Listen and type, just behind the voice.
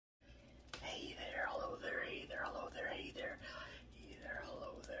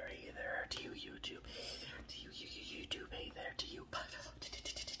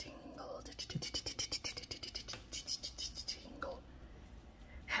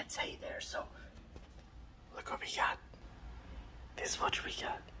say there. So look what we got. This is what we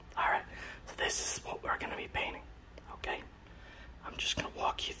got. Alright, so this is what we're going to be painting, okay? I'm just going to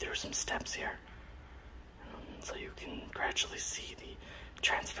walk you through some steps here so you can gradually see the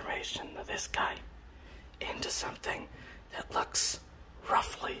transformation of this guy into something that looks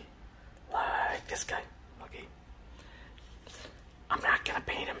roughly like this guy, okay? I'm not going to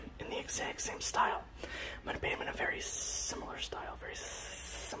paint him in the exact same style. I'm going to paint him in a very similar style,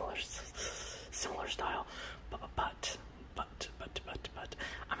 similar style, but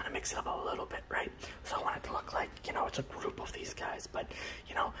I'm going to mix it up a little bit, right? So I want it to look like, you know, it's a group of these guys, but,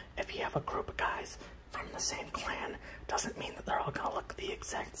 you know, if you have a group of guys from the same clan, doesn't mean that they're all going to look the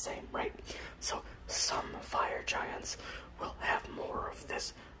exact same, right? So some fire giants will have more of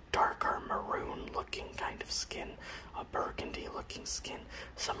this darker maroon looking kind of skin, a burgundy looking skin.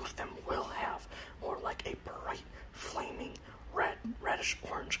 Some of them will have more like a bright flaming reddish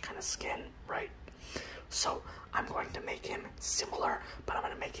orange kind of skin, right? So I'm going to make him similar, but I'm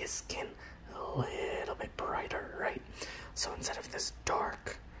going to make his skin a little bit brighter, right? So instead of this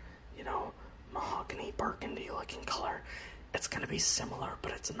dark, you know, mahogany burgundy looking color, it's going to be similar,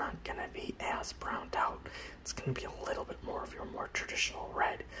 but it's not going to be as browned out. It's going to be a little bit more of your more traditional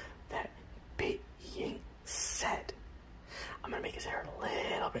red. That being said, I'm going to make his hair a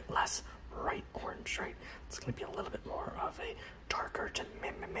little bit less bright orange, right? It's going to be a little bit more of a darker to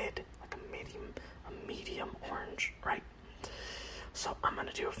mid, like a medium orange, right? So I'm going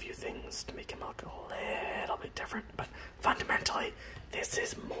to do a few things to make him look a little bit different, but fundamentally, this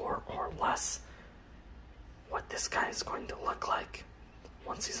is more or less what this guy is going to look like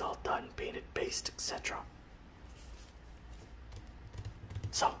once he's all done, painted, based, etc.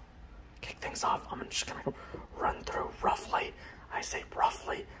 So, kick things off, I'm just going to run through roughly, I say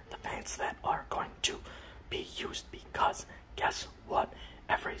roughly, the paints that are going to be used, because guess what?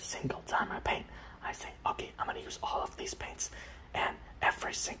 Every single time I paint, I say, okay, I'm going to use all of these paints, and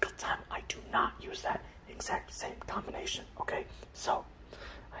every single time I do not use that exact same combination, okay? So,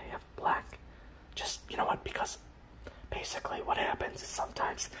 I have black, just, you know what, because basically what happens is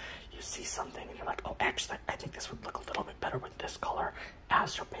sometimes you see something and you're like, oh, actually, I think this would look a little bit better with this color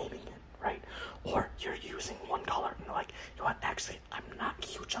as you're painting it, right? Or you're using one color and you're like, you know what, actually, I'm not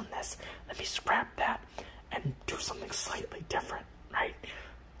huge on this. Let me scrap that and do something slightly different, right?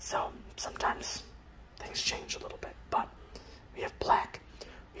 So sometimes things change a little bit, but we have black,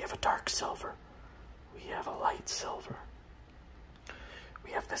 we have a dark silver, we have a light silver,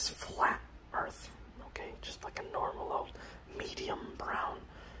 we have this flat earth, okay, just like a normal old medium brown.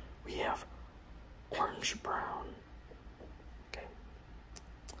 We have orange brown, okay.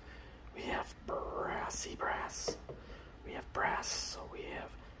 We have brassy brass. We have brass, so we have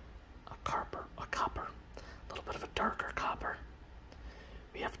a copper, a little bit of a darker copper.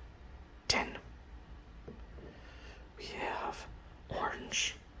 We have tin. We have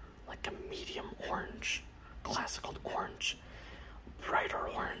orange, like a medium orange, classical orange, brighter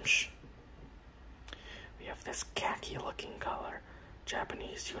orange. We have this khaki looking color,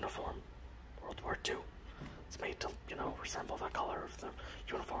 Japanese uniform, World War II. It's made to, you know, resemble the color of the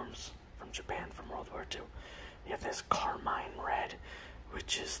uniforms from Japan from World War II. We have this carmine red,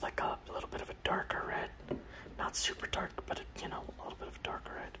 which is like a little bit of a darker red. Not super dark, but, you know, a little bit of a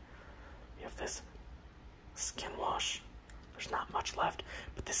darker red. We have this skin wash. There's not much left,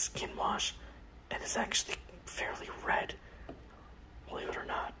 but this skin wash, it is actually fairly red, believe it or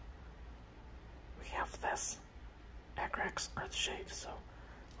not. We have this Acrex Earth Shade, so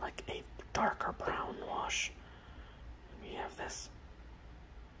like a darker brown wash. We have this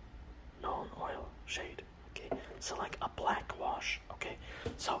Known Oil shade, okay, so like a black wash, okay.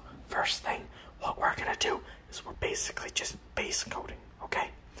 So first thing, what we're gonna do is we're basically just base coating,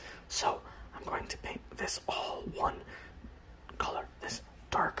 okay. So I'm going to paint this all one color, this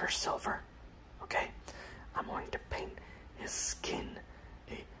darker silver, okay. I'm going to paint his skin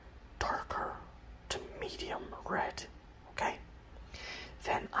a darker to medium red, okay?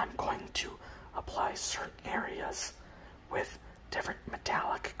 Then I'm going to apply certain areas with different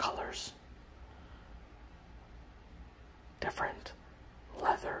metallic colors, different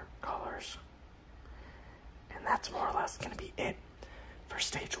leather colors, and that's more or less going to be it for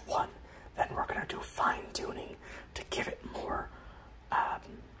stage one. Then we're going to do fine tuning to give it more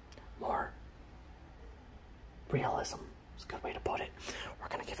realism. It's a good way to put it. We're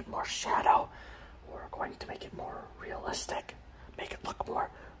going to give it more shadow. We're going to make it more realistic, make it look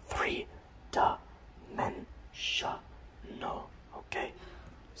more three-dimensional, okay?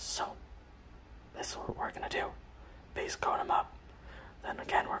 So, this is what we're going to do. Base coat them up. Then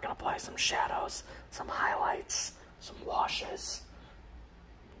again, we're going to apply some shadows, some highlights, some washes,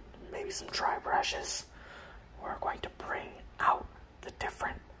 maybe some dry brushes, we're going to bring out the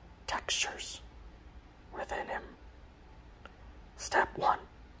different textures within him. Step 1,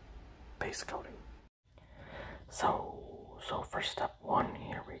 base coating. So for step 1,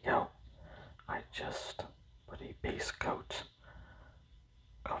 here we go. I just put a base coat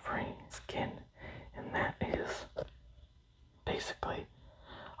covering skin, and that is basically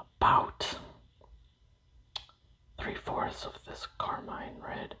about 3/4 of this carmine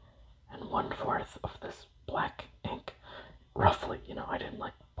red and 1/4 of this black ink, roughly. I didn't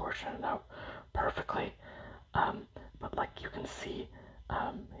like portion it out perfectly, but like you can see,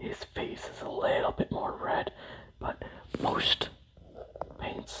 his face is a little bit more red, but most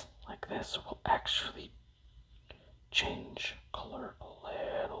paints like this will actually change color a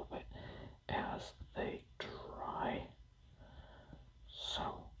little bit as they dry.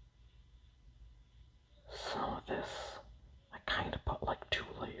 So some of this, I kind of put like 2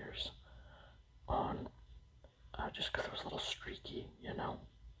 layers on, just because it was a little streaky,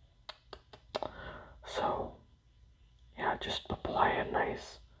 So yeah, just apply a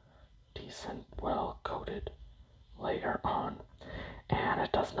nice, decent, well-coated layer on. And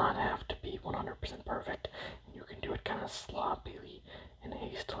it does not have to be 100% perfect. You can do it kind of sloppily and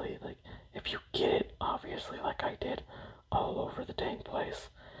hastily. Like, if you get it, obviously, like I did, all over the dang place,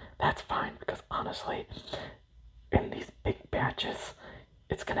 that's fine, because honestly, in these big batches,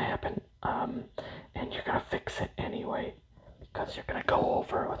 it's gonna happen, and you're gonna fix it anyway, because you're gonna go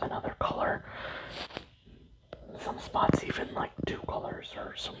over it with another color. Some spots even like 2 colors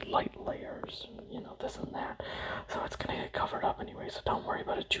or some light layers, this and that. So it's gonna get covered up anyway, so don't worry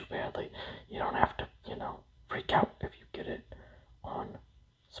about it too badly. You don't have to, freak out if you get it on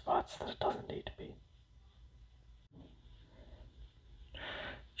spots that it doesn't need to be.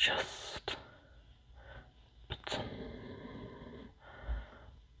 Just put some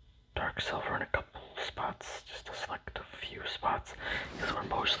dark silver in a couple spots, just to select a few spots, because we're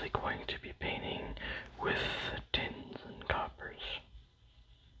mostly going to be painting with tins and coppers.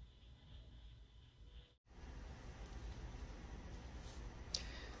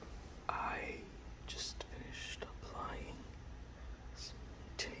 I just finished applying some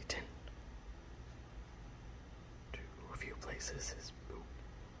tinny tin to a few places, his boot,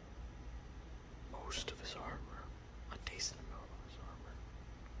 most of his armor, a decent amount of his armor,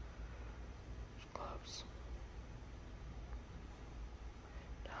 his gloves.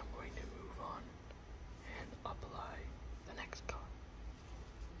 Now I'm going to move on and apply the next color,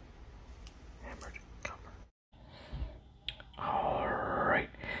 hammered copper. Alright,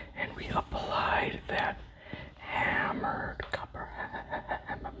 and we applied that hammered copper,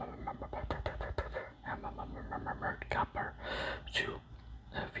 hammered copper to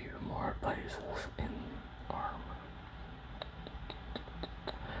a few more places in arm.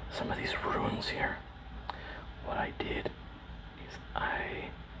 Some of these runes here, what I did is I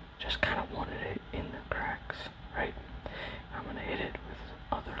just kind of wanted it in the cracks, right? I'm going to hit it with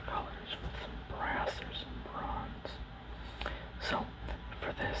other colors, with some brass or some bronze. So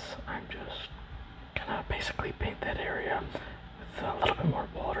for this, I'm just gonna basically paint that area with a little bit more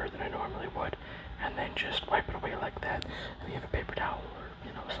water than I normally would, and then just wipe it away like that. If you have a paper towel or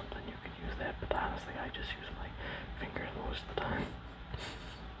something, you can use that, but honestly I just use my fingers most of the time.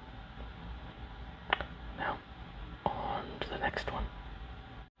 Now on to the next one,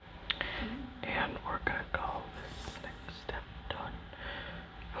 and we're gonna call this next step done,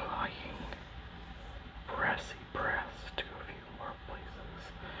 applying brassy brass to a few more places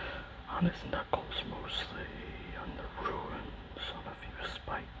on his knuckles, mostly on the ruins, on a few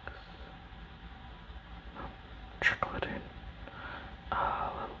spikes. Trickle it in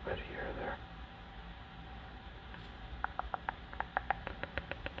a little bit here or there.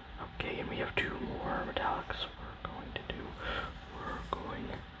 Okay, and we have 2 more metallics we're going to do. We're going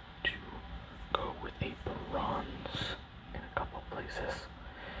to go with a bronze in a couple places,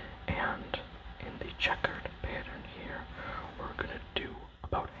 and in the checkered pattern here, we're going to do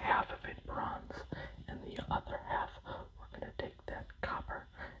about half of it bronze, and the other half, we're going to take that copper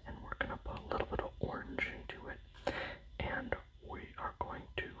and we're going to put a little bit of orange into it, and we are going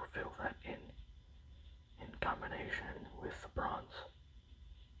to fill that in combination with the bronze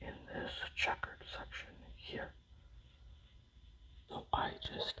in this checkered section here. So I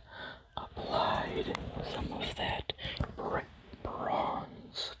just applied some of that bright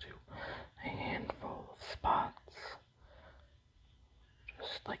bronze to a handful of spots,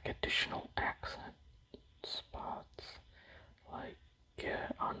 just like additional accent spots, like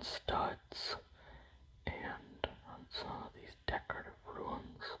on studs and on some of these decorative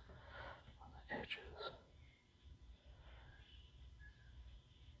ruins on the edges.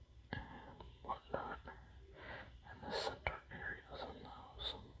 And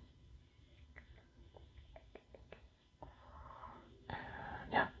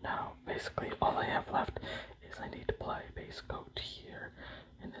base coat here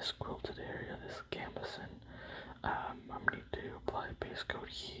in this quilted area, this gambeson. I'm going to need to apply a base coat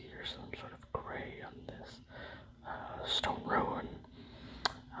here, some sort of gray on this stone ruin.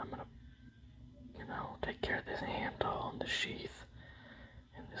 I'm going to, take care of this handle and the sheath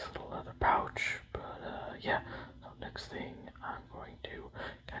in this little leather pouch. But yeah, so next thing I'm going to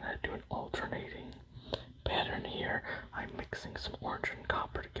kind of do an alternating pattern here. I'm mixing some orange and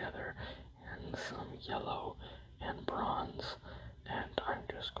copper together and some yellow and bronze, and I'm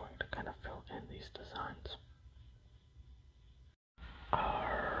just going to kind of fill in these designs.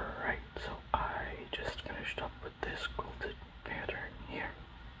 Alright, so I just finished up with this quilted pattern here,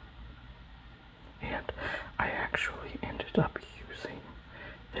 and I actually ended up using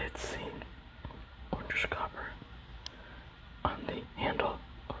that same orange copper on the handle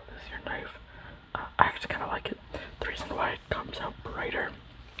of this here knife. I actually kind of like it. The reason why it comes out brighter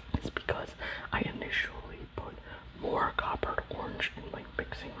is because I initially put more copper to orange in my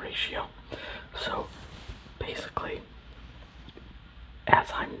mixing ratio. So basically, as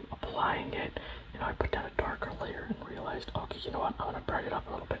I'm applying it, I put down a darker layer and realized, okay, you know what, I'm gonna brighten it up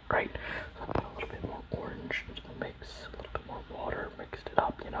a little bit, right? So I put a little bit more orange into the mix, a little bit more water, mixed it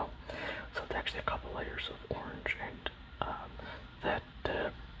up, So it's actually a couple layers of orange and that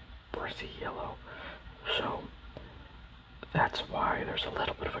brushy yellow. So that's why there's a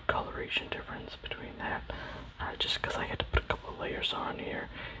little bit of a coloration difference between that, just because I had to put a couple of layers on here,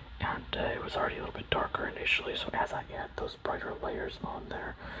 and it was already a little bit darker initially, so as I add those brighter layers on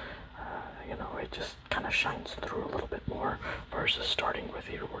there, it just kind of shines through a little bit more versus starting with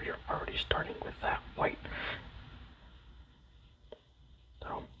here where you're already starting with that white.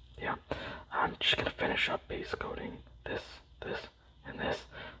 So yeah, I'm just gonna finish up base coating this, and this.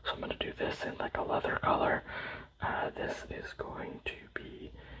 So I'm gonna do this in like a leather color. This is going to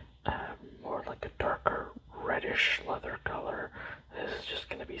be more like a darker reddish leather color. This is just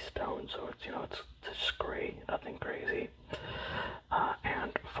gonna be stone, so it's just gray, nothing crazy.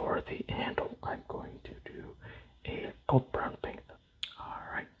 And for the handle, I'm going to do a gold brown paint.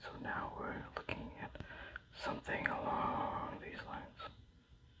 Alright, so now we're looking at something along these lines.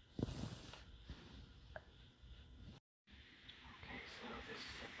 Okay, so this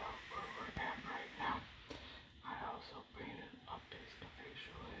is about where we're at right now. I also painted up his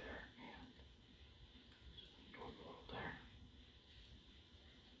facial hair and normal there.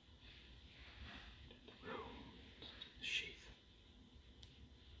 Did the runes, the sheath.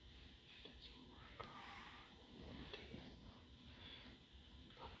 Did some work on the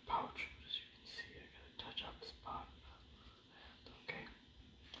pouch. As you can see, I gotta touch up the spot. Okay.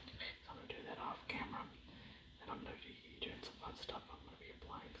 So I'm gonna do that off camera. And I'm gonna be doing some fun stuff. I'm gonna be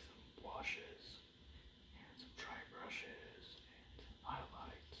applying some washes and some dry brushes and some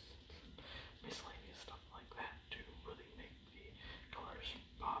highlights and some miscellaneous stuff like that to really make the colors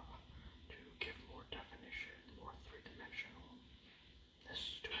pop, to give more definition, more three-dimensionalness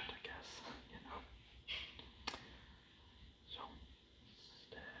to it, I guess, So,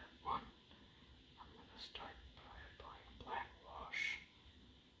 step one, I'm gonna start by applying a black wash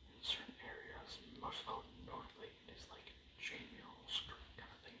in certain areas. Most notably is like chainmail skirt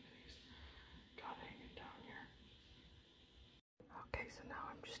kind of thing that he's got hanging down here. Okay, so now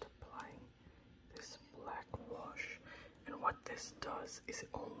I'm just applying this black wash, and what this does is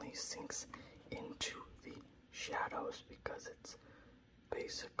it only sinks into the shadows because it's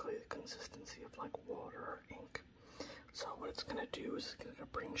basically the consistency of like water or ink. So what it's gonna do is it's gonna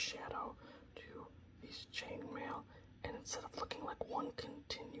bring shadow to these chainmail, and instead of looking like one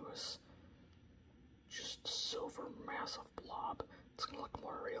continuous just silver massive blob, it's gonna look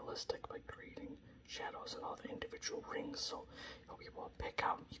more realistic by creating shadows in all the individual rings, so you'll be able to pick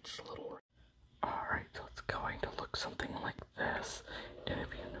out each little ring. Alright, so it's going to look something like this, and if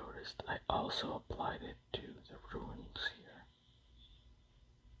you noticed, I also applied it to the ruins here.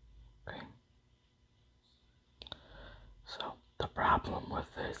 Okay. So the problem with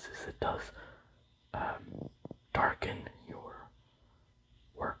this is it does darken your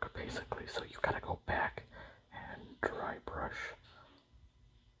work basically, so you've got to go back and dry brush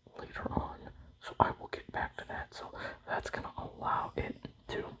later on. So I will get back to that. So that's going to allow it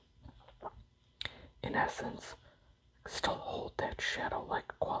to, in essence, still hold that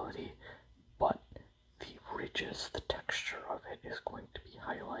shadow-like quality, but the ridges, the texture of it is going to be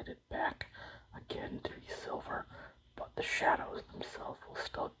highlighted back again to be silver, but the shadows themselves will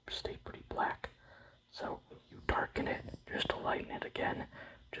still stay pretty black. So you darken it just to lighten it again,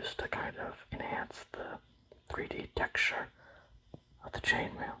 just to kind of enhance the 3D texture of the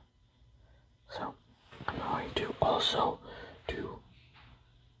chainmail. So I'm going to also do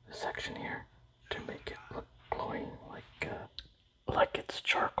the section here to make it look glowing like like it's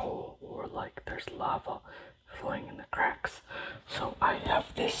charcoal or like there's lava flowing in the cracks. So I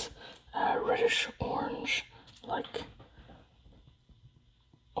have this reddish orange, like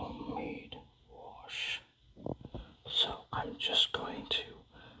homemade wash. So I'm just going to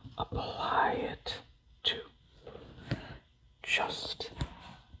apply it to just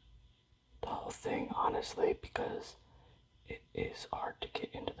the whole thing, honestly, because it is hard to get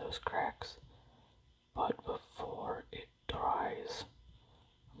into those cracks. But before it dries,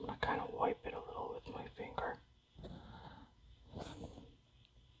 I'm gonna kind of wipe it a little with my finger.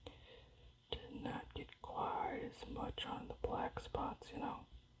 Did not get quite as much on the black spots, you know.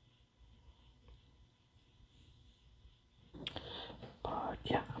 But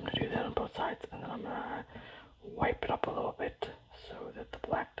yeah, I'm gonna do that on both sides, and then I'm gonna wipe it up a little bit so that the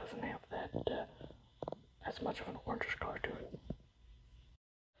black doesn't have that as much of an orangish color to it.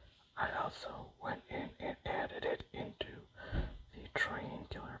 I also went in and added it into the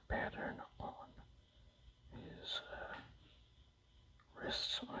triangular pattern on his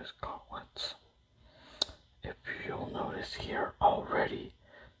wrists, on his gauntlets. If you'll notice here already,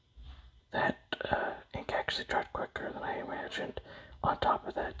 that ink actually dried quicker than I imagined. On top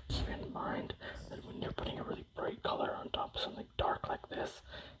of that, keep in mind that when you're putting a really bright color on top of something dark like this,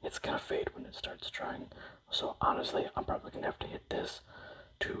 it's gonna fade when it starts drying. So honestly, I'm probably gonna have to hit this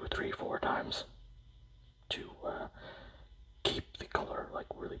 2, 3, 4 times to keep the color like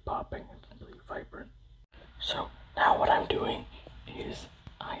really popping and really vibrant. So now what I'm doing is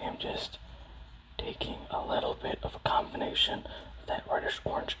I am just taking a little bit of a combination of that reddish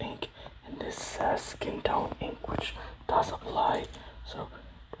orange ink and this skin tone ink, which does apply, so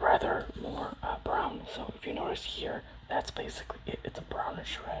rather more brown. So if you notice here, that's basically it. It's a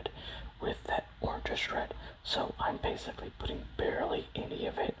brownish red with that orangish red. So I'm basically putting barely any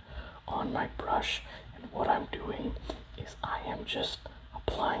of it on my brush, and what I'm doing is I am just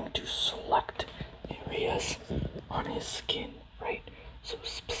applying to select areas on his skin, right? So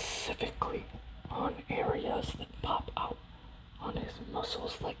specifically on areas that pop out on his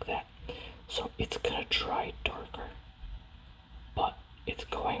muscles like that. So it's gonna dry darker, but it's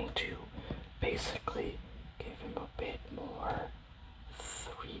going to basically give him a bit more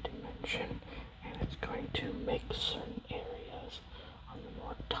 3-dimension, and it's going to make certain areas on the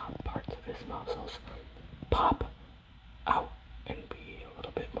more top parts of his muscles pop out and be a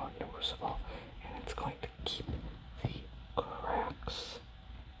little bit more noticeable, and it's going to keep the cracks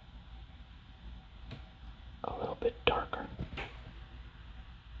a little bit darker.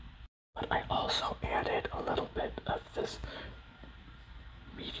 But I also added a little bit of this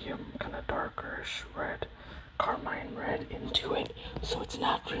medium kind of darkerish red, carmine red into it, so it's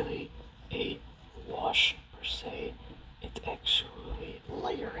not really a wash per se, it's actually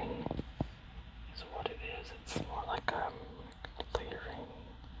layering is what it is. It's more like layering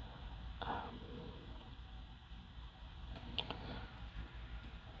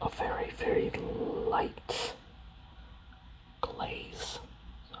a very, very light glaze.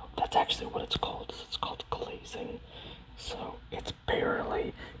 So that's actually what it's called. It's called glazing. So it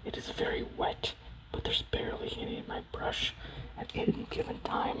is very wet, but there's barely any in my brush at any given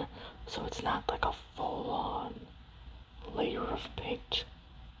time. So it's not like a full-on layer of paint,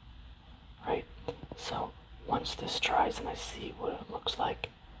 right? So once this dries and I see what it looks like,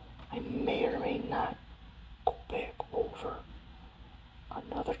 I may or may not go back over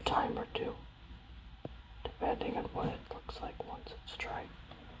another time or two, depending on what it looks like once it's dry.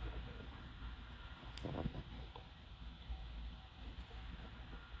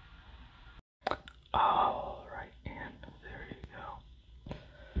 Alright, and there you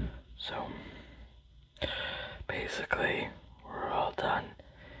go. So, basically, we're all done.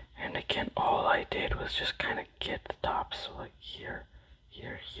 And again, all I did was just kind of get the tops, so like here,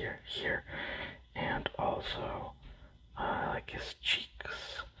 here, here, here, and also like his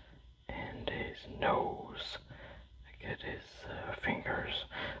cheeks and his nose, like at his fingers.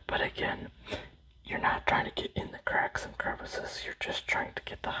 But again, you're not trying to get in the cracks and crevices, you're just trying to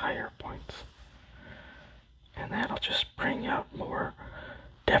get the higher points. And that'll just bring out more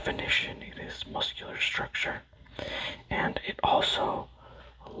definition in his muscular structure. And it also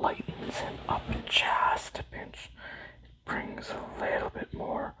lightens him up just a pinch. It brings a little bit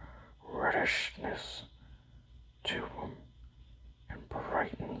more reddishness to him and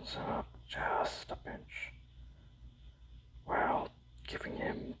brightens him up just a pinch while giving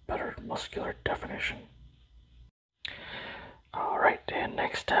him better muscular definition. Alright, and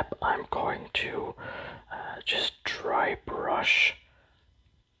next step, I'm going to just dry brush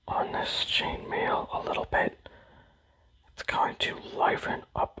on this chainmail a little bit. It's going to liven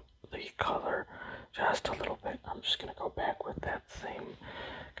up the color just a little bit. I'm just going to go back with that same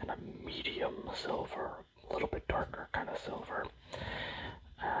kind of medium silver, a little bit darker kind of silver,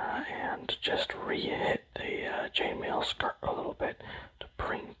 and just re-hit the chainmail skirt a little bit to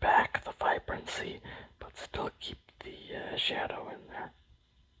bring back the vibrancy, but still keep the shadow in there.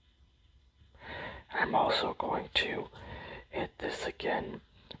 I'm also going to hit this again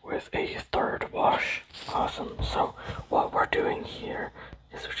with a third wash. Awesome. So what we're doing here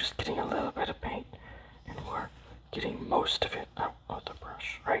is we're just getting a little bit of paint and we're getting most of it out of the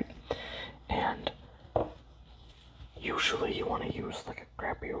brush, right? And usually you want to use like a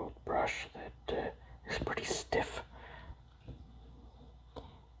crappy old brush that is pretty stiff.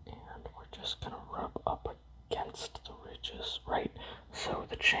 And we're just going to rub up against the ridges, right? So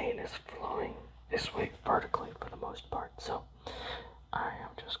the chain is flowing this way vertically for the most part. So I am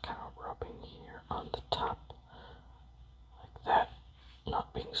just kind of rubbing here on the top like that.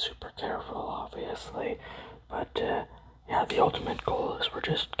 Not being super careful, obviously, but yeah, the ultimate goal is we're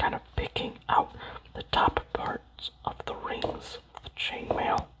just kind of picking out the top parts of the rings, the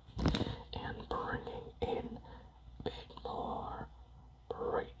chainmail, and bringing in a bit more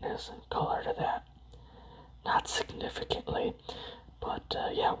brightness and color to that. Not significantly, but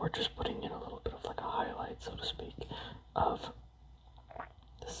yeah, we're just putting in a little bit of like a highlight, so to speak, of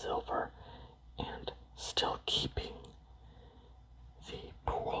the silver and still keeping the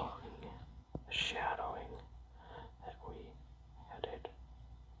pooling, the shadowing that we added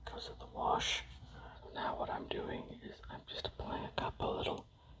because of the wash. So now what I'm doing is I'm just applying a couple little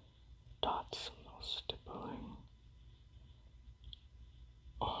dots, and those stippling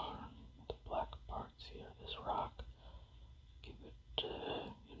on the black parts here, this rock. Give it,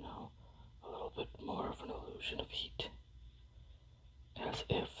 you know, a little bit more of an illusion of heat. As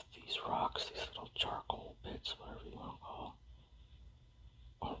if these rocks, these little charcoal bits, whatever you want to call,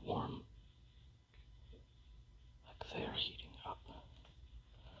 are warm. Like they're heating up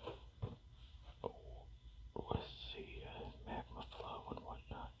with the magma flow and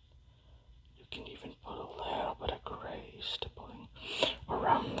whatnot. You can even put a little bit of gray stippling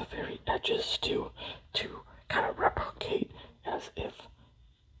around the very edges to kind of replicate as if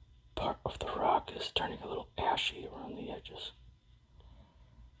part of the rock is turning a little ashy around the edges.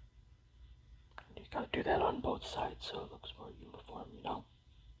 And you gotta do that on both sides so it looks more uniform, you know?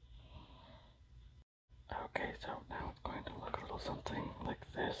 Okay, so now it's going to look a little something like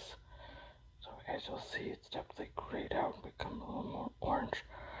this. So as you'll see, it's definitely grayed out and become a little more orange.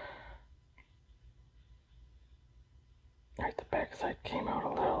 Right, the back side came out a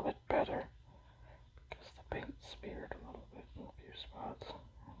little bit better because the paint smeared a little bit in a few spots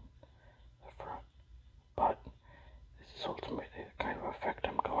in the front. But this is ultimately the kind of effect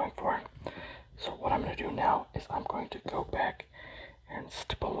I'm going for. So what I'm going to do now is I'm going to go back and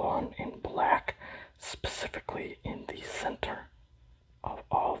stipple on in black, specifically in the center of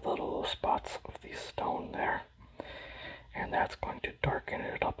all the little spots of the stone there. And that's going to darken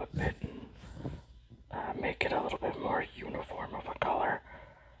it up a bit and make it a little bit more uniform of a color.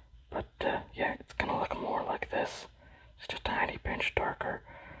 But yeah, it's going to look more like this. Just a tiny pinch darker.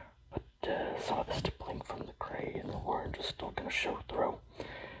 But some of the stippling from the gray and the orange is still going to show through.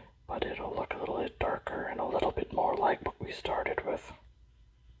 But it'll look a little bit darker and a little bit more like what we started with.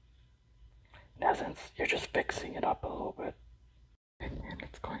 In essence, you're just fixing it up a little bit. And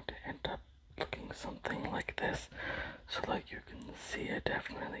it's going to end up looking something like this. So like you can see it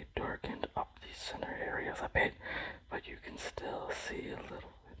definitely darkened up these center areas a bit, but you can still see a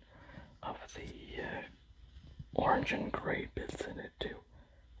little bit of the orange and gray bits in it too.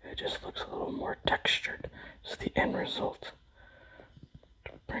 It just looks a little more textured. So the end result,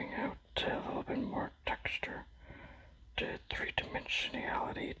 to bring out a little bit more texture, to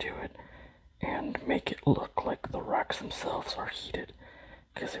three-dimensionality to it, and make it look like the rocks themselves are heated.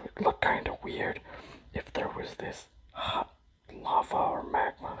 Because it would look kind of weird if there was this hot lava or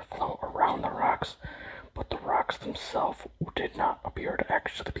magma flow around the rocks, but the rocks themselves did not appear to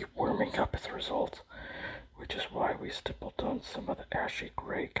actually be warming up as a result, which is why we stippled on some of the ashy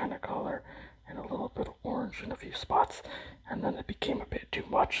gray kind of color and a little bit of orange in a few spots, and then it became a bit too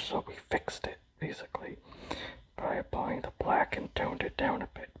much, so we fixed it basically by applying the black and toned it down a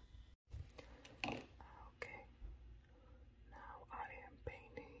bit. Okay, now I am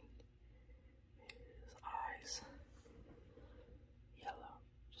painting his eyes yellow,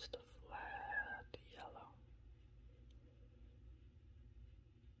 just a flat yellow.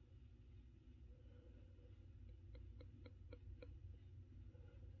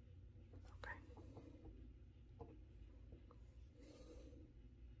 Okay.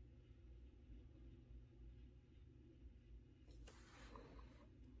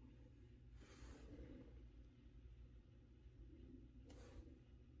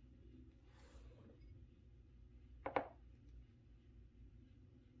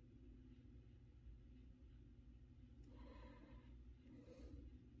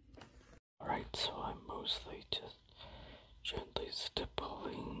 mostly just gently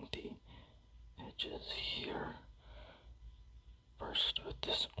stippling the edges here. First with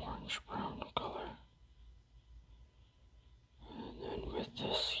this orange-brown color, and then with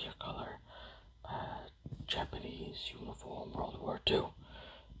this here color, Japanese uniform World War II,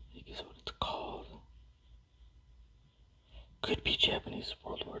 I think is what it's called. Could be Japanese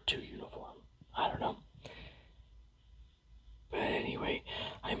World War II uniform, I don't know. But anyway,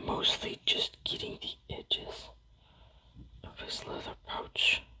 I'm mostly just getting the edges of his leather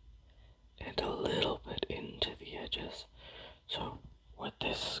pouch and a little bit into the edges. So what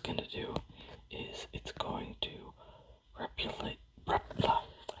this is going to do is it's going to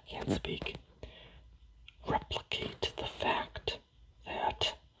replicate the fact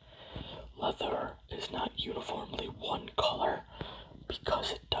that leather is not uniformly one color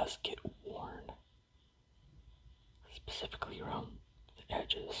because it does get worn, specifically around the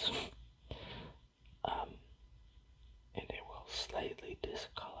edges, and it will slightly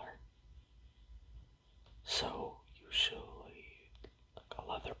discolor. So usually, like a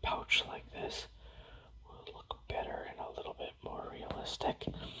leather pouch like this will look better and a little bit more realistic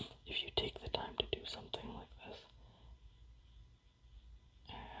if you take the time to do something like this.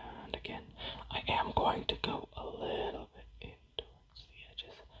 And again, I am going to go a little bit in towards the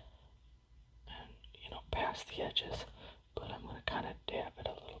edges and, past the edges, but I'm going to kind of dab it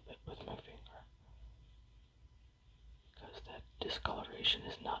a little bit with my finger, because that discoloration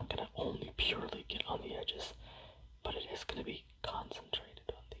is not going to only purely get on the edges, but it is going to be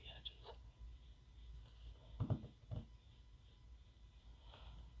concentrated on the edges.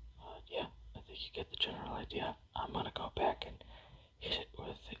 Yeah, I think you get the general idea. I'm going to go back and hit it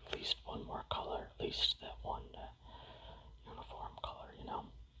with at least one more color, at least that one uniform color,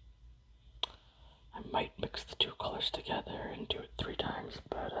 I might mix the two colors together and do it 3 times,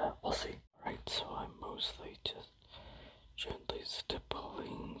 but we'll see. Alright, so I'm mostly just gently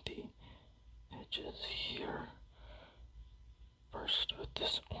stippling the edges here. First with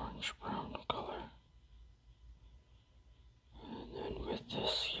this orange-brown color, and then with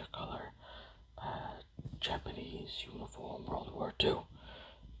this here color, Japanese uniform World War II,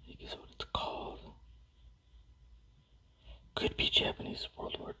 I think is what it's called. Could be Japanese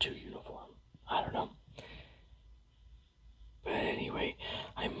World War II uniform, I don't know. But anyway,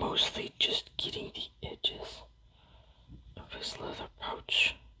 I'm mostly just getting the edges of his leather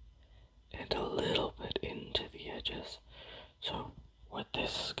pouch and a little bit into the edges. So what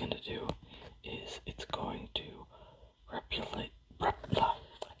this is going to do is it's going to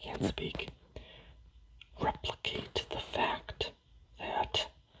replicate the fact that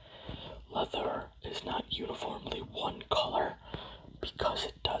leather is not uniformly one color because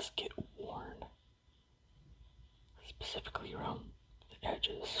it does get worn, specifically around the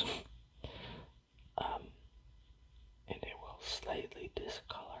edges, and it will slightly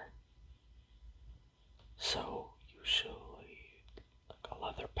discolor. So usually, like a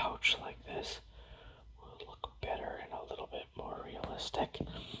leather pouch like this will look better and a little bit more realistic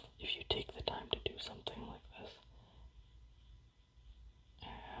if you take the time to do something like this.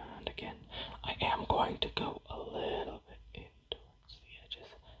 And again, I am going to go a little bit in towards the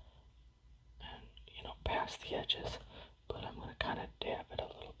edges and, past the edges, but I'm going to kind of dab it a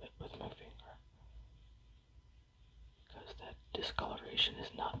little bit with my finger, because that discoloration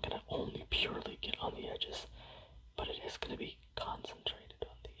is not going to only purely get on the edges, but it is going to be concentrated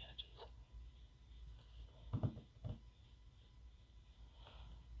on the edges.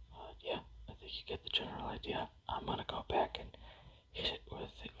 Yeah, I think you get the general idea. I'm going to go back and hit it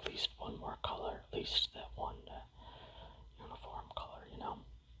with at least one more color, at least that one uniform color,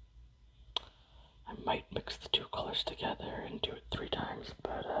 I might mix the two colors together and do it 3 times,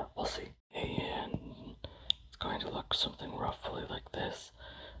 but we'll see. And it's going to look something roughly like this.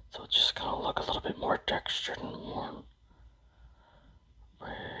 So it's just going to look a little bit more textured and warm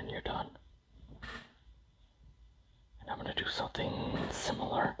when you're done. And I'm going to do something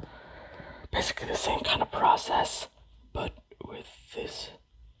similar, basically the same kind of process, but with this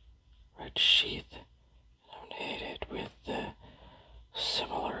red sheath. I'm going to hit it with the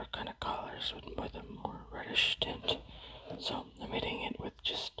similar kind of colors with a more reddish tint. So I'm hitting it with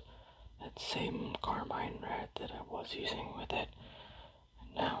just that same carmine red that I was using with it.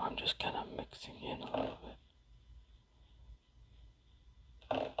 And now I'm just kind of mixing in a little bit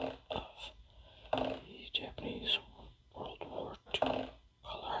of the Japanese World War II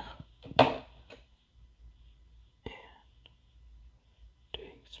color. And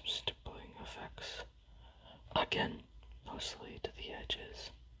doing some stippling effects. Again, mostly to the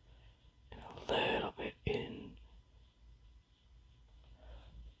edges and a little bit in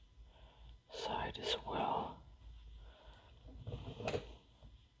side as well.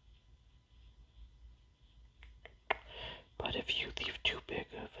 if you leave too big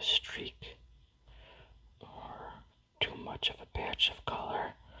of a streak or too much of a patch of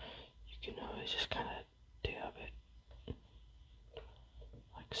color, you can always just kind of dab it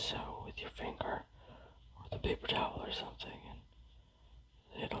like so with your finger or the paper towel or something,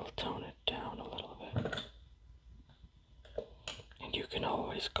 and it'll tone it down a little bit. And you can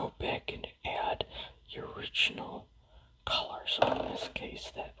always go back and add your original color. So in this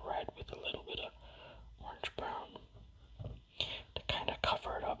case, that red with a little bit of orange brown to kind of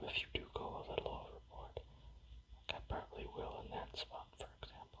cover it up if you do go a little overboard. Like I probably will in that spot, for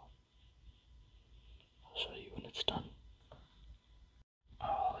example. I'll show you when it's done.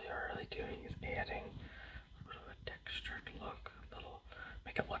 All you're really doing is adding a bit of a textured look,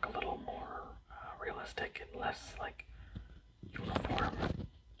 make it look a little more realistic and less like uniform,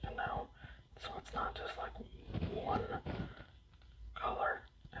 so it's not just like one color,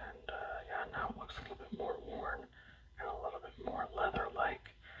 and yeah, now it looks a little bit more worn and a little bit more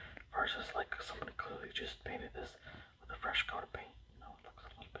leather-like, versus like someone clearly just painted this with a fresh coat of paint. It looks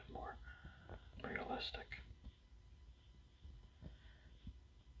a little bit more realistic.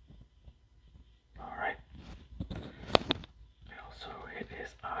 Alright, I also hit his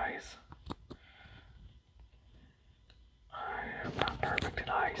eyes. I am not perfect at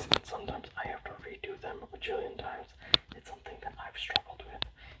eyes, and sometimes I have to redo them a bajillion times. It's something that I've struggled with,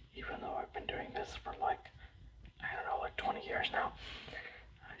 even though I've been doing this for like 20 years now.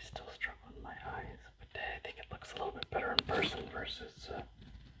 I still struggle with my eyes, but I think it looks a little bit better in person versus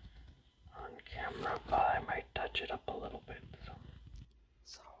on camera, but I might touch it up a little bit.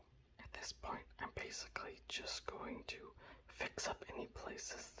 So at this point, I'm basically just going to fix up any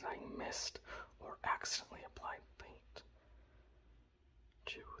places that I missed or accidentally applied paint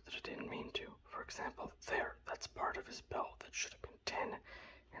to that I didn't mean to. For example, that's part of his belt that should have been 10,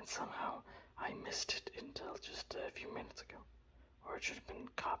 and somehow I missed it until just a few minutes ago. Or it should have been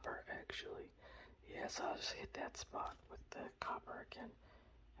copper, actually. Yeah, so I'll just hit that spot with the copper again.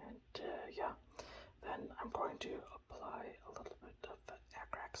 And yeah, then I'm going to apply a little bit of the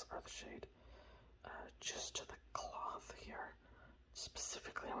Acrax Earthshade just to the cloth here.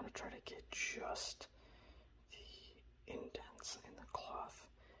 Specifically, I'm going to try to get just the indents in the cloth,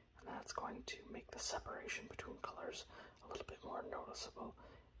 and that's going to make the separation between colors a little bit more noticeable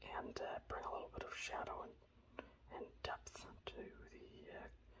and bring a little bit of shadow and depth to the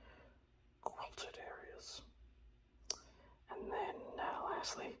quilted areas. And then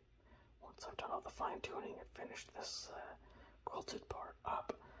lastly, once I've done all the fine tuning and finished this quilted part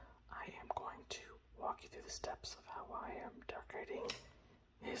up, I am going to walk you through the steps of how I am decorating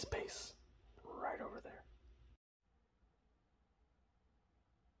his base right over there.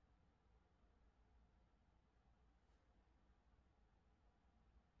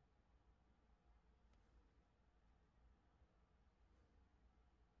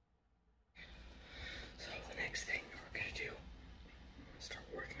 So the next thing we're going to do, I'm going to start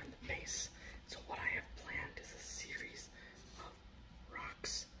working on the base. So what I have planned is a series of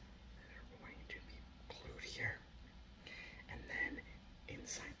rocks that are going to be glued here. And then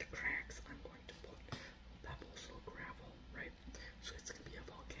inside the cracks, I'm going to put pebbles or gravel, right? So it's going to be a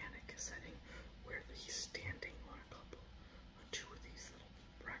volcanic setting where he's standing on two of these little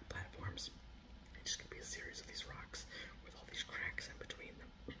rock platforms. It's just going to be a series of these rocks with all these cracks in between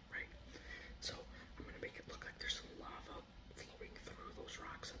them, right? So I'm going to make it look like there's some lava flowing through those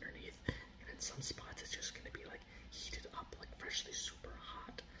rocks underneath, and in some spots it's just going to be like heated up, like freshly super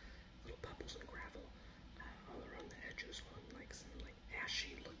hot little pebbles and gravel all around the edges, on like some like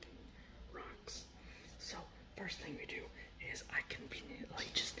ashy looking rocks. So first thing we do is I conveniently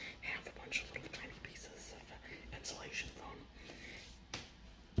just have a bunch of little tiny pieces of insulation foam.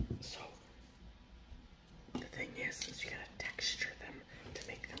 So the thing is you gotta texture them to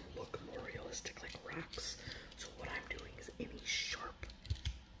make them look more realistic, like rocks. So what I'm doing is any sharp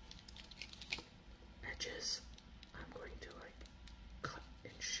edges, I'm going to like cut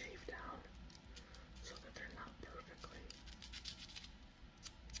and shave down so that they're not perfectly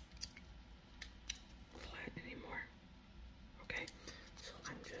flat anymore. Okay, so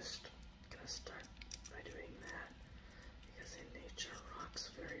I'm just gonna start by doing that, because in nature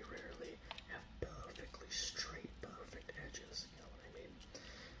rocks very rarely have perfectly straight, perfect edges, you know what I mean?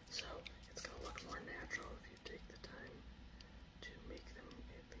 So it's gonna look more natural if you take the time to make them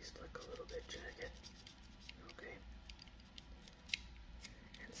at least look a little bit jagged. Okay?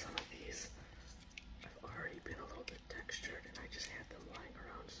 And some of these have already been a little bit textured, and I just had them lying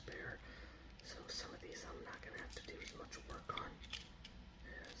around spare. So some of these I'm not gonna have to do as much work on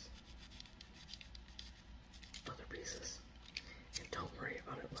as other pieces. And don't worry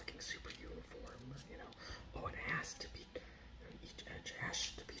about it looking super uniform, you know. Oh, it has to be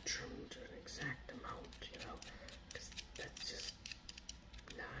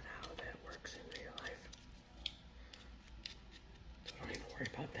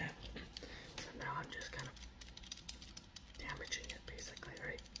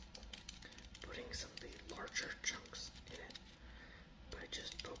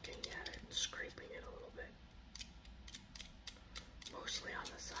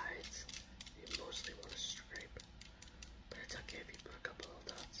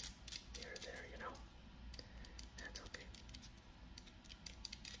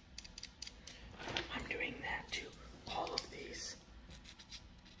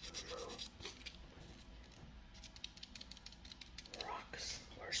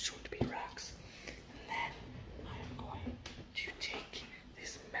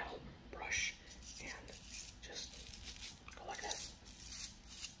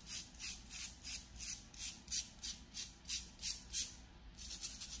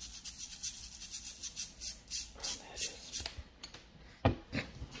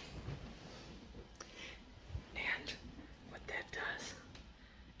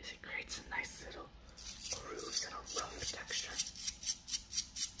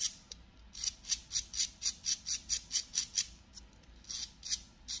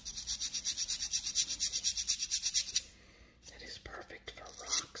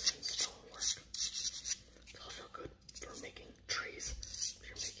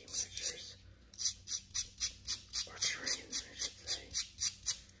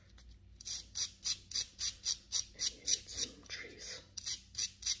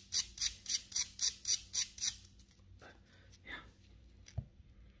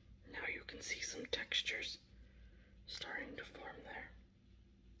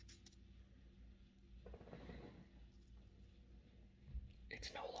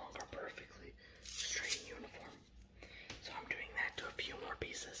few more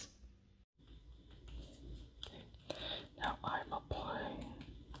pieces. Now I'm applying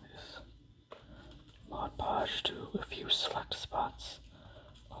this Mod Podge to a few select spots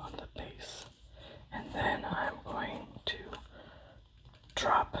on the base. And then I'm going to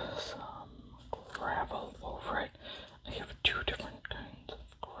drop some gravel over it. I have two different kinds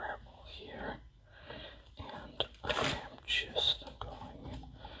of gravel here. And I am just going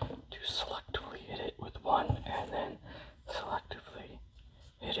to selectively hit it with one and then selectively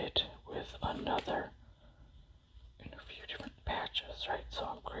hit it with another in a few different patches, right? So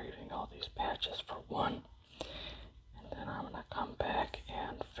I'm creating all these patches for one, and then I'm gonna come back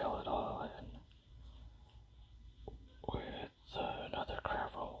and fill it all in with another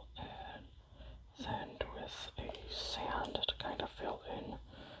gravel and then with a sand to kind of fill in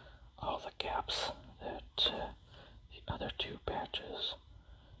all the gaps that the other two patches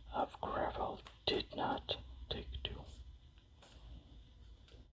of gravel did not take to.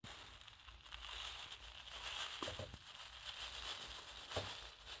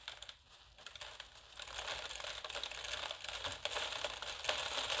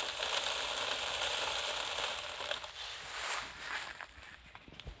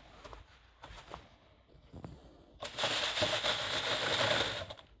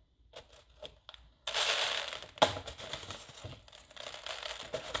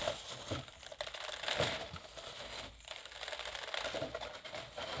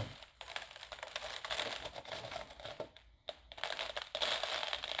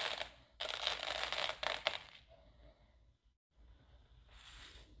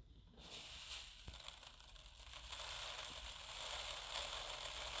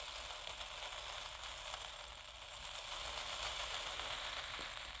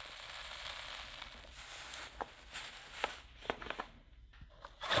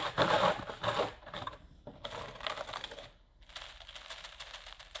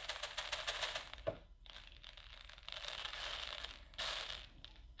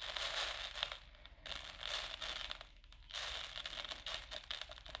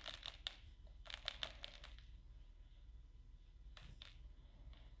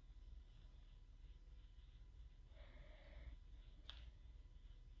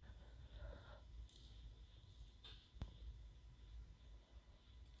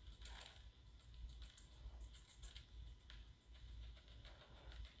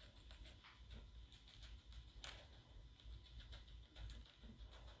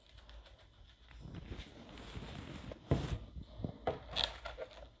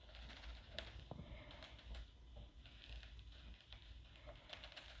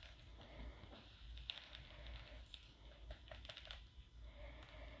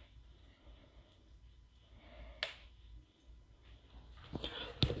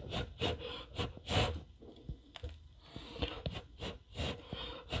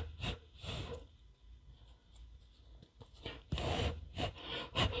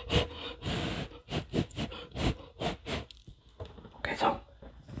 So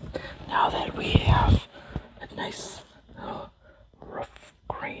now that we have a nice rough,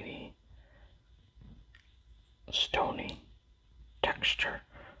 grainy, stony texture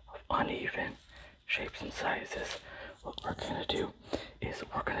of uneven shapes and sizes, what we're going to do is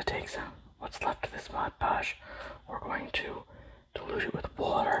we're going to take some what's left of this Mod Podge, we're going to dilute it with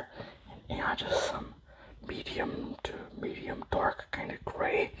water and add just some medium to medium dark kind of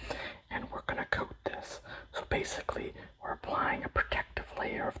gray, and we're going to coat this. So basically we're applying a protective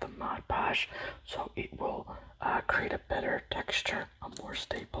layer of the Mod Podge so it will create a better texture, a more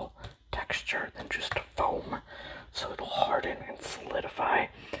stable texture than just foam. So it'll harden and solidify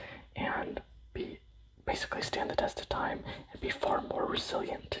and basically stand the test of time and be far more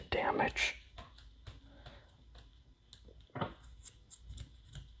resilient to damage.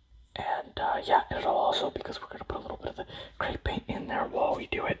 And yeah, it'll also, because we're going to put a little bit of the gray paint in there while we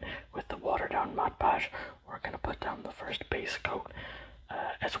do it with the watered down Mod Podge, we're going to put down the first base coat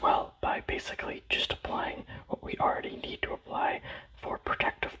as well by basically just applying what we already need to apply for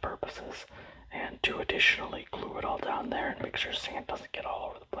protective purposes, and to additionally glue it all down there and make sure sand doesn't get all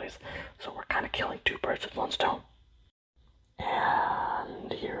over the place. So we're kind of killing two birds with one stone.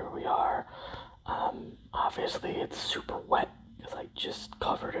 And here we are. Obviously it's super wet because I just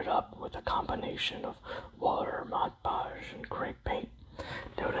covered it up with a combination of water, Mod Podge, and gray paint.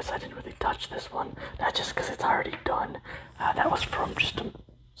 Notice I didn't really touch this one. That's just because it's already done. That was from just a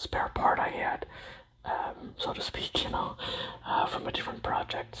spare part I had, so to speak, from a different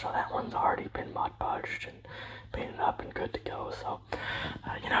project. So that one's already been Mod Podged and painted up and good to go. So,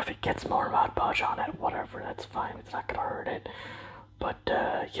 if it gets more Mod Podge on it, whatever, that's fine. It's not gonna hurt it. But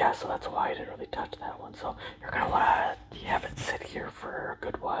yeah, so that's why I didn't really touch that one. So you're gonna want to have it sit here for a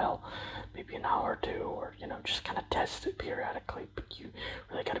good while, maybe an hour or two, or just kind of test it periodically. But you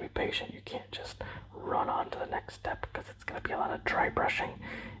really gotta be patient. You can't just run on to the next step because it's gonna be a lot of dry brushing,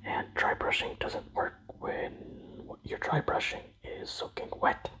 and dry brushing doesn't work when your dry brushing is soaking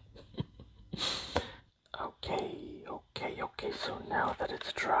wet. Okay. So now that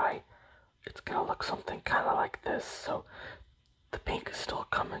it's dry, it's gonna look something kind of like this. So the pink is still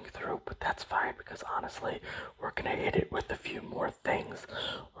coming through, but that's fine because honestly, we're gonna hit it with a few more things.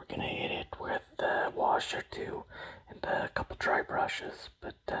 We're gonna hit it with a wash or two and a couple dry brushes.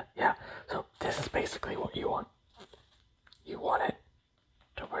 But yeah, so this is basically what you want. You want it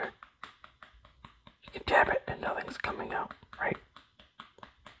to where you can dab it and nothing's coming out, right?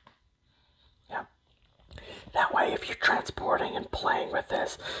 Yeah. That way, if you're transporting and playing with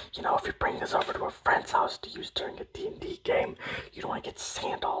this, if you bring this over to a friend's house to use during a D&D game, you don't want to get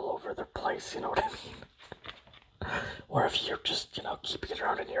sand all over their place, you know what I mean? Or if you're just, keeping it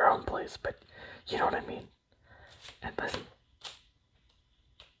around in your own place, but you know what I mean? And listen,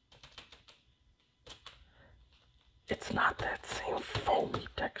 it's not that same foamy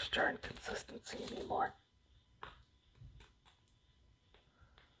texture and consistency anymore.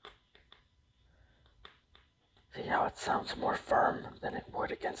 See how it sounds more firm than it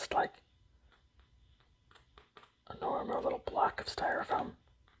would against, like, a normal little block of styrofoam.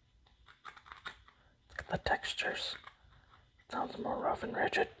 Look at the textures. It sounds more rough and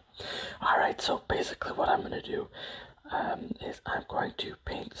rigid. Alright, so basically what I'm going to do is I'm going to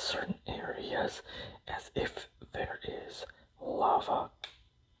paint certain areas as if there is lava.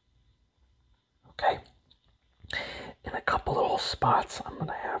 Okay? In a couple little spots, I'm going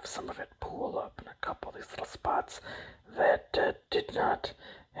to have some of it pool up in a couple of these little spots that did not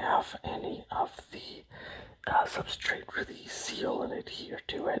have any of the substrate really seal and adhere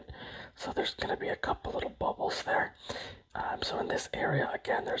to it. So there's going to be a couple little bubbles there. So in this area,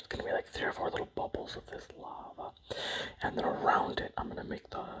 again, there's going to be like 3 or 4 little bubbles of this lava. And then around it, I'm going to make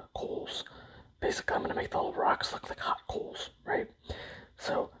the coals. Basically, I'm going to make the little rocks look like hot coals, right?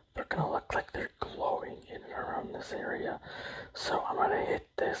 So they're going to look like they're glowing in and around this area. So I'm going to hit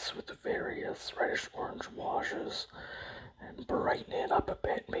this with various reddish orange washes and brighten it up a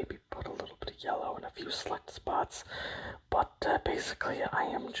bit, maybe put a little bit of yellow in a few select spots. But basically, I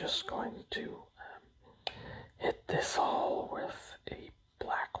am just going to hit this all with a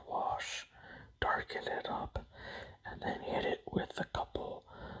black wash, darken it up, and then hit it with a couple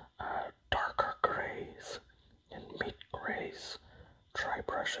darker grays and mid grays, dry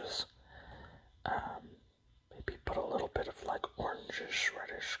brushes. Maybe put a little bit of like orangish,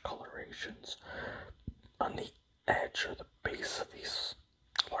 reddish colorations on the edge or the base of these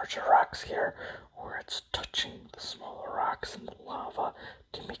larger rocks here, where it's touching the smaller rocks and the lava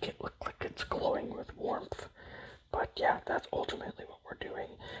to make it look like it's glowing with warmth. But yeah, that's ultimately what we're doing.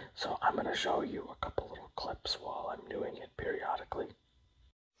 So I'm going to show you a couple little clips while I'm doing it periodically.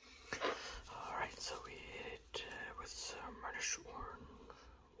 Alright, so we hit it with some reddish orange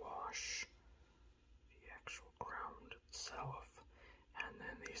wash, the actual ground itself, and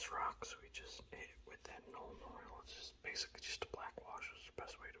then these rocks we just hit it with that null oil. It's just basically just a black wash is the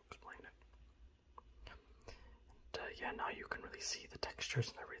best way to explain it. And yeah, now you can really see the textures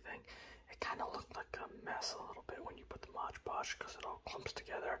and everything. It kind of looked like a mess a little bit when you put the Mod Podge because it all clumps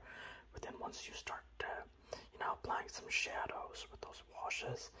together. But then once you start, applying some shadows with those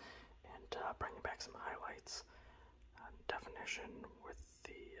washes and bringing back some highlights and definition with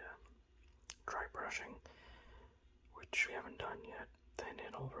the dry brushing, which we haven't done yet, then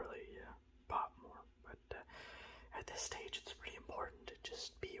it'll really pop more. But at this stage, it's really important to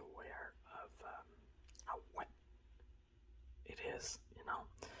just be aware of how wet it is,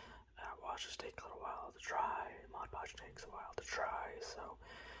 washes take a little while to dry, Mod Podge takes a while to dry, so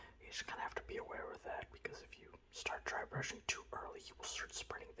you just kind of have to be aware of that, because if you start dry brushing too early, you will start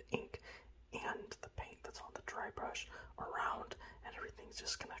spreading the ink and the paint that's on the dry brush around, and everything's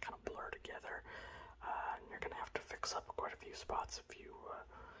just going to kind of blur together, and you're going to have to fix up quite a few spots if you,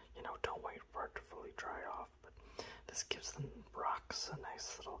 don't wait for it to fully dry off. But this gives the rocks a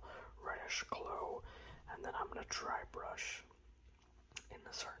nice little reddish glow, and then I'm going to dry brush in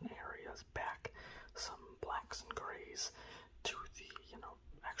certain areas back some blacks and grays to the,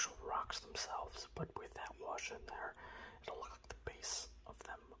 actual rocks themselves, but with that wash in there, it'll look like the base of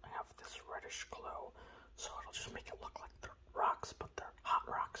them have this reddish glow, so it'll just make it look like they're rocks, but they're hot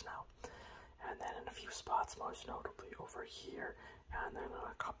rocks now. And then in a few spots, most notably over here, and then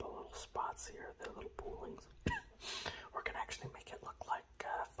in a couple little spots here, the little poolings, we're gonna actually make it look like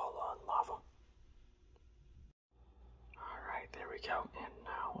full-on lava. Alright, Alright, there we go. And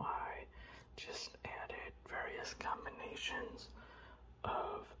now I just added various combinations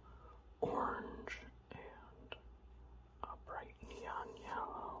of orange and a bright neon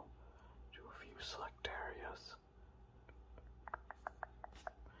yellow to a few select areas.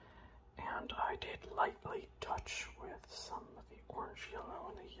 And I did lightly touch with some of the orange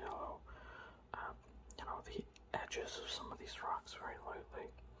yellow and the yellow, the edges of some of these rocks very lightly.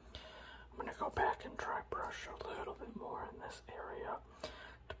 I'm going to go back and dry brush a little bit more in this area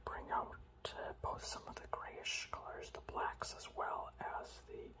to bring out both some of the grayish colors, the blacks, as well as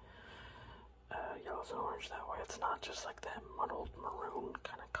the yellows and orange. That way it's not just like that muddled maroon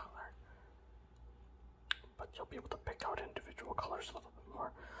kind of color, but you'll be able to pick out individual colors a little bit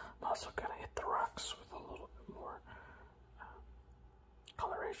more. I'm also going to hit the rocks with a little bit more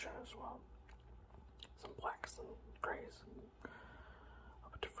coloration as well. Some blacks and grays and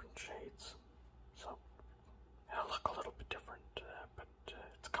of different shades. So it'll look a little bit different, but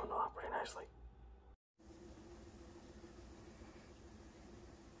it's coming along pretty nicely.